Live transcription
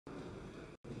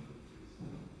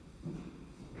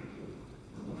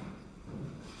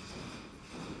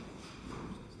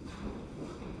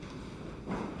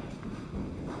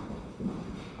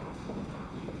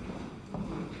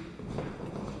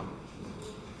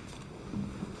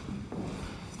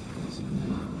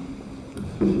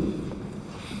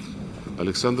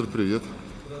Александр, привет.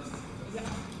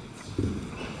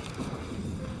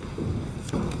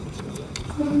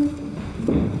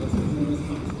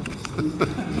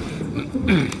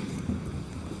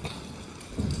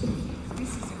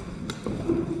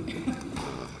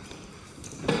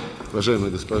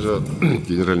 Уважаемая госпожа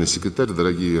генеральный секретарь,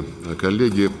 дорогие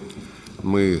коллеги,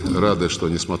 мы рады, что,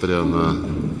 несмотря на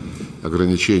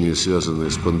ограничения,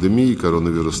 связанные с пандемией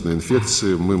коронавирусной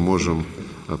инфекции, мы можем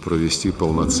провести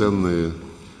полноценные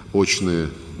очные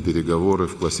переговоры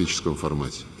в классическом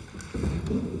формате.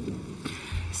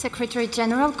 Secretary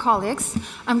General, colleagues,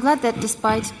 I'm glad that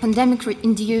despite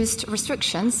pandemic-induced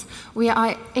restrictions, we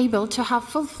are able to have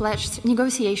full-fledged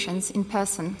negotiations in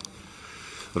person.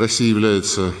 Россия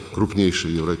является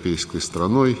крупнейшей европейской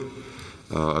страной,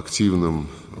 активным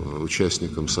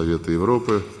участником Совета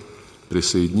Европы.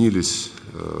 Присоединились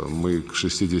мы к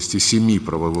 67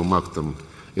 правовым актам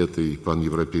этой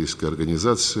паневропейской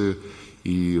организации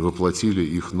и воплотили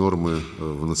их нормы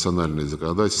в национальное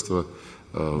законодательство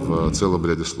в целом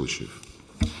ряде случаев.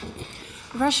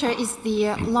 Russia is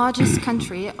the largest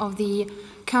country of the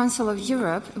Council of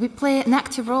Europe. We play an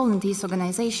active role in this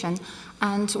organization,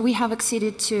 and we have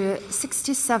acceded to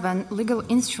 67 legal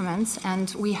instruments,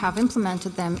 and we have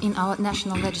implemented them in our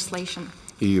national legislation.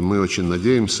 И мы очень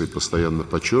надеемся и постоянно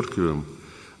подчеркиваем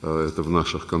это в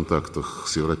наших контактах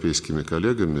с европейскими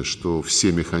коллегами, что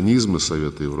все механизмы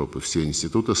Совета Европы, все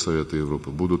институты Совета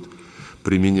Европы будут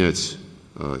применять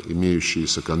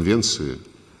имеющиеся конвенции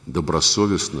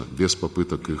добросовестно, без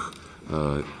попыток их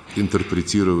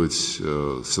интерпретировать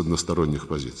с односторонних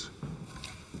позиций.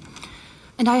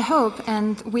 And I hope,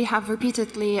 and we have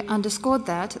repeatedly underscored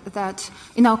that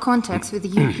in our contacts with the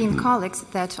European colleagues,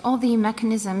 that all the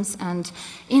mechanisms and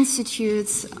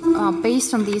institutes are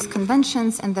based on these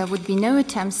conventions, and there would be no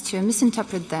attempts to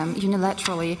misinterpret them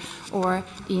unilaterally or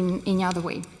in any other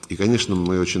way. И, конечно,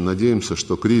 мы очень надеемся,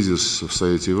 что кризис в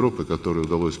Совете Европы, который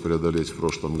удалось преодолеть в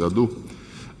прошлом году,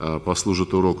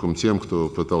 послужит уроком тем, кто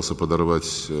пытался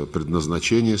подорвать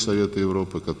предназначение Совета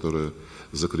Европы, которое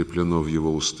закреплено в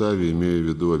его уставе, имея в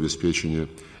виду обеспечение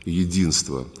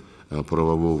единства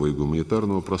правового и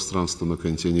гуманитарного пространства на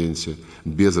континенте,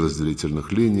 без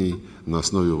разделительных линий, на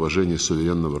основе уважения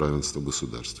суверенного равенства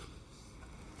государств.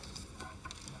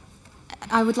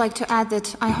 I would like to add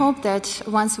that I hope that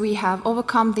once we have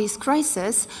overcome this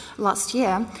crisis last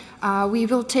year, we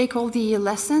will take all the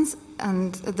lessons,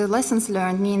 and the lessons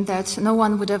learned mean that no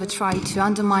one would ever try to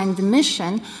undermine the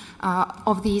mission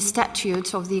of the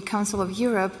statute of the Council of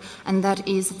Europe, and that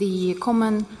is the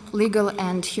common legal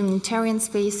and humanitarian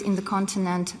space in the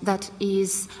continent that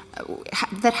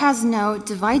has no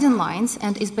dividing lines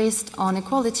and is based on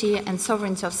equality and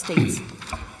sovereignty of states.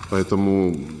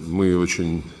 Поэтому мы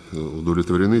очень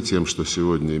удовлетворены тем, что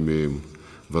сегодня имеем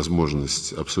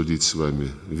возможность обсудить с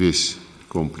вами весь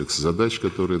комплекс задач,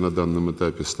 которые на данном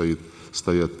этапе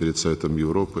стоят перед Советом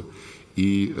Европы,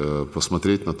 и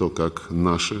посмотреть на то, как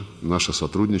наше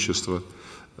сотрудничество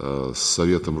с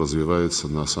Советом развивается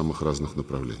на самых разных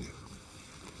направлениях.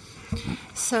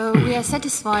 So we are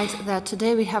satisfied that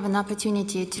today we have an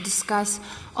opportunity to discuss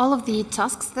all of the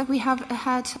tasks that we have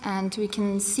ahead, and we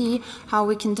can see how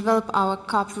we can develop our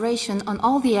cooperation on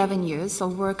all the avenues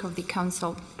of work of the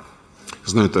Council.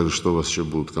 Знаю также, что у вас еще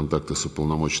будут контакты с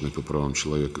уполномоченной по правам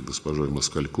человека госпожой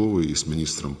Москальковой и с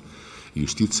министром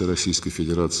юстиции Российской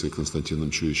Федерации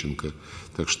Константином Чуйченко.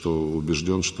 Так что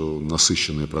убежден, что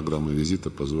насыщенная программа визита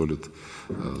позволит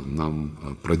нам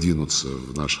продвинуться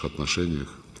в наших отношениях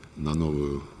на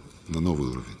новый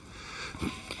уровень.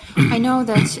 I know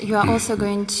that you are also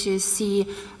going to see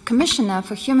Commissioner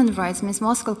for Human Rights, Ms.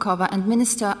 Moskalkova, and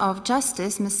Minister of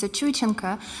Justice, Mr.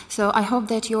 Chuichenko, so I hope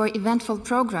that your eventful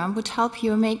program would help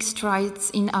you make strides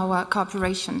in our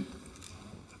cooperation.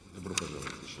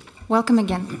 Welcome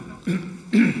again.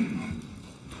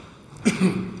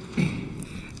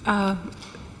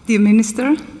 Dear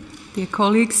Minister, dear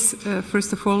colleagues,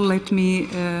 first of all, let me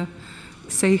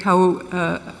say how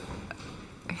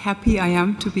happy I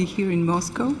am to be here in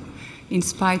Moscow, in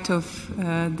spite of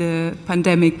the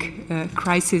pandemic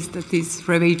crisis that is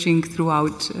ravaging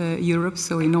throughout Europe,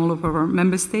 so in all of our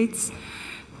member states,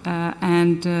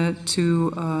 and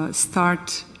to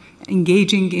start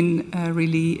engaging in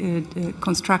really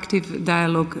constructive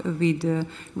dialogue with the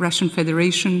Russian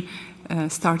Federation,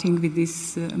 starting with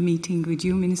this meeting with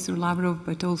you, Minister Lavrov,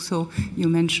 but also you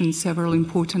mentioned several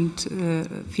important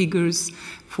figures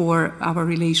for our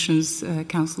relations,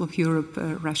 Council of Europe,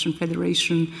 Russian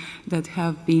Federation, that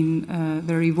have been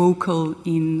very vocal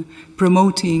in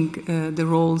promoting the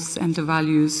roles and the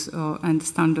values and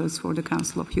standards for the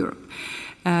Council of Europe.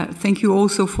 Thank you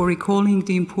also for recalling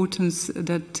the importance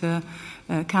that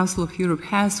Council of Europe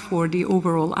has for the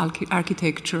overall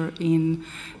architecture in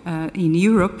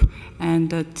Europe, and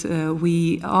that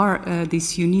we are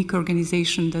this unique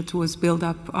organization that was built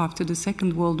up after the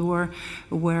Second World War,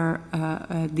 where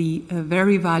the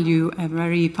very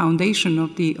foundation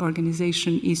of the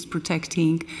organization is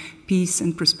protecting peace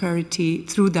and prosperity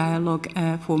through dialogue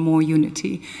for more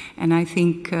unity. And I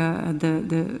think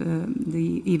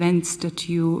the events that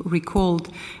you recalled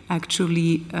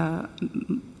actually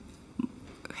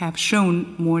have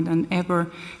shown more than ever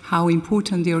how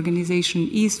important the organization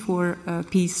is for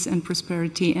peace and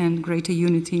prosperity and greater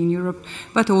unity in Europe,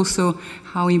 but also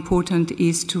how important it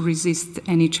is to resist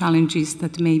any challenges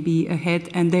that may be ahead,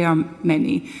 and there are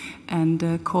many. And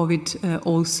COVID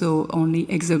also only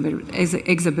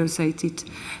exacerbated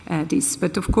this.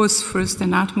 But of course, first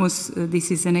and utmost, this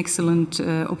is an excellent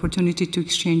opportunity to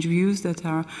exchange views that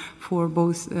are for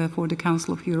both for the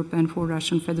Council of Europe and for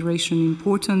Russian Federation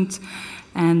important.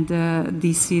 And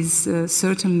this is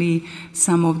certainly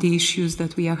some of the issues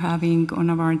that we are having on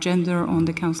our agenda. On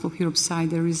the Council of Europe side,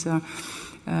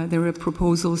 there are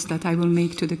proposals that I will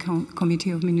make to the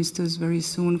Committee of Ministers very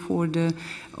soon for the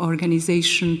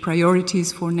organization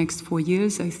priorities for next 4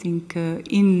 years. I think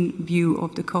in view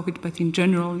of the COVID, but in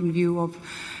general in view of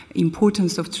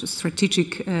importance of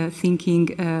strategic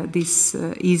thinking, this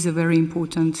is a very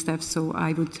important step, so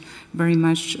I would very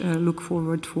much look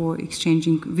forward for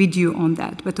exchanging with you on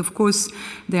that. But of course,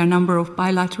 there are a number of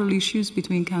bilateral issues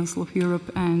between Council of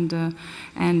Europe and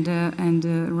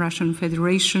Russian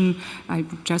Federation. I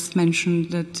just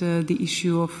mentioned that the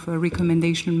issue of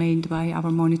recommendation made by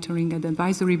our monitoring and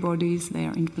advisory bodies,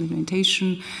 their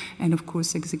implementation, and of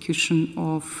course execution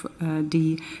of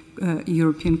the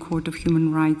European Court of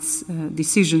Human Rights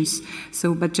decisions.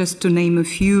 So, but just to name a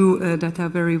few that are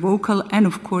very vocal, and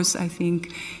of course, I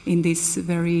think in this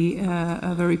very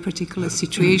particular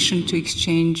situation to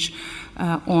exchange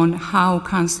on how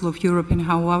Council of Europe and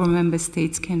how our member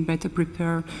states can better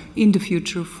prepare in the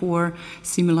future for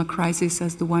similar crises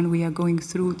as the one we are going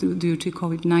through due to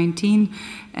COVID-19,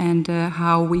 and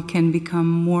how we can become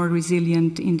more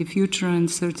resilient in the future. And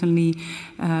certainly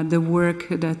the work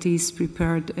that is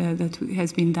prepared, that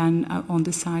has been done on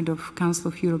the side of Council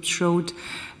of Europe showed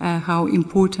how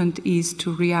important it is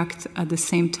to react at the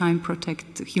same time,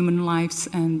 protect human lives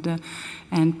and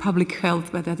public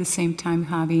health, but at the same time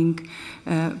having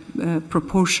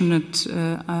proportionate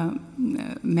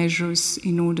measures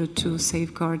in order to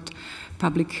safeguard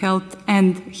public health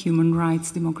and human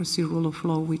rights, democracy, rule of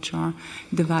law, which are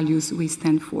the values we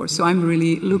stand for. So I'm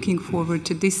really looking forward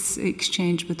to this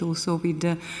exchange, but also with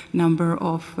the number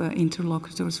of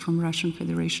interlocutors from Russian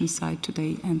Federation side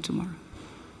today and tomorrow.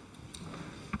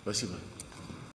 Спасибо.